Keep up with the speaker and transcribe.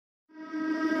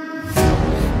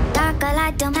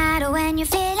That don't matter when you're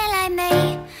feeling like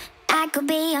me. I could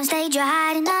be on stage or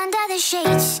hiding under the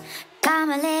sheets.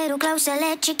 Come a little closer,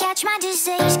 let you catch my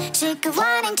disease. Sick of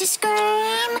wanting to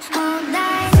scream, hold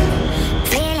on.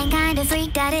 Feeling kinda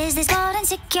freaked out, is this cold and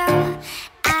secure?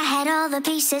 I had all the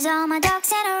pieces, all my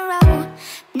ducks in a row.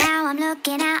 Now I'm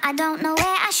looking out, I don't know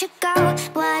where I should go.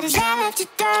 What is there left to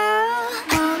do?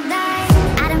 Hold on.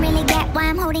 I don't really get why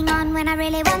I'm holding on when I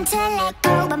really want to let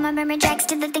go. But my brain rejects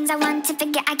to the things I want to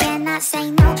forget. I cannot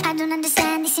say no, I don't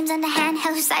understand. This seems underhand,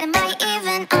 whose side am I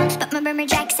even on? But my brain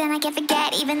rejects and I can't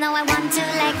forget, even though I want to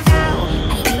let go.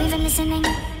 Are you even listening?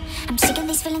 I'm sick of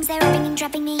these feelings, they're rubbing and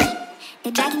trapping me.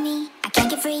 They're dragging me, I can't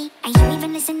get free. Are you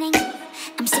even listening?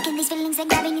 I'm sick of these feelings, they're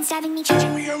grabbing and stabbing me,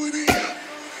 changing reality.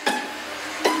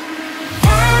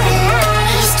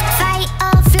 Paralyzed, fight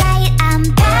or flight, I'm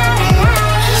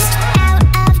paralyzed. Out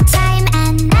of time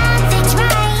and nothing's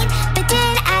right. But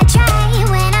did I try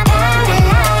when I'm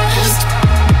paralyzed?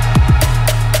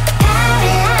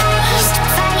 Paralyzed,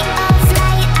 fight or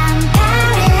flight, I'm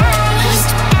paralyzed.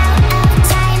 Out of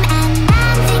time and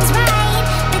nothing's right.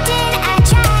 But did I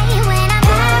try when I'm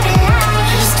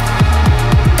paralyzed?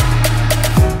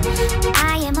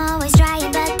 I am always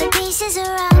trying, but the pieces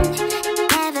are wrong.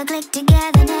 Never click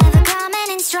together, never coming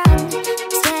in strong.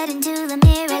 Stared into the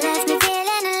mirror, left me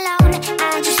feeling alone.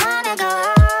 I just wanna go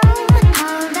home,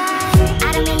 hold on.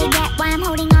 I don't really get why I'm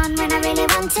holding on when I really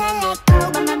want to let go.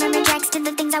 But my brain rejects to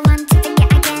the things I want to forget.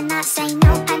 I cannot say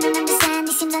no, I don't understand.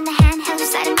 This seems underhand,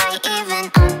 whose side am I even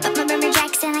on? But my brain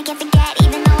rejects and I can't forget,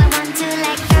 even though I want to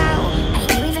let go. Are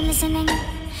you even listening?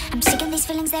 I'm sick of these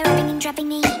feelings, they're rubbing and trapping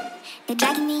me. They're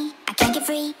dragging me, I can't get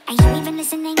free. Are you even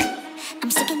listening?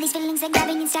 I'm sick of these feelings, they're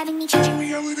grabbing and stabbing me, changing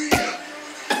reality.